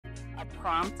a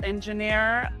prompt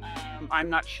engineer. I'm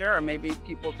not sure. Maybe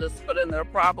people just put in their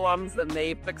problems and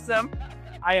they fix them.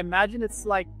 I imagine it's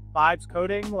like vibes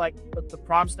coding, like with the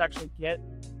prompts to actually get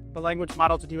the language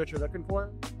model to do what you're looking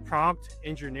for. Prompt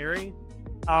engineering.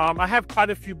 I have quite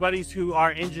a few buddies who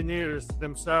are engineers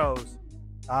themselves.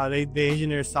 They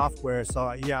engineer software,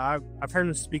 so yeah, I've heard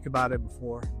them speak about it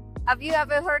before. Have you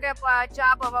ever heard of a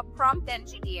job of a prompt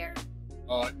engineer?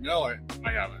 No,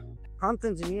 I haven't. Prompt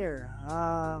engineer.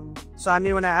 So I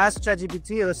mean, when I ask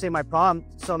ChatGPT, let's say my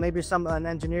prompt, so maybe an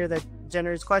engineer that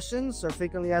generates questions or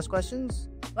frequently asked questions.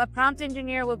 A prompt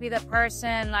engineer would be the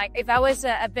person, like if I was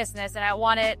a business and I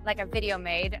wanted like a video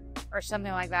made or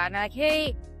something like that, and I'm like,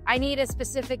 hey, I need a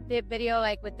specific video,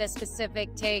 like with the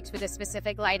specific takes, with the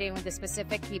specific lighting, with the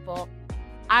specific people.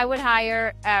 I would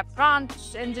hire a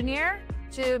prompt engineer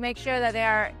to make sure that they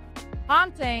are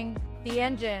prompting the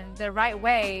engine the right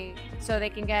way so they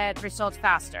can get results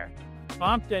faster.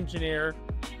 Prompt engineer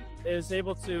is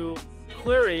able to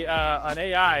query an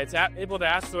AI. It's able to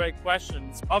ask the right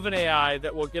questions of an AI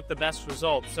that will get the best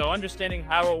results. So understanding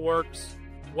how it works,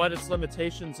 what its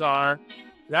limitations are,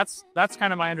 that's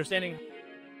kind of my understanding.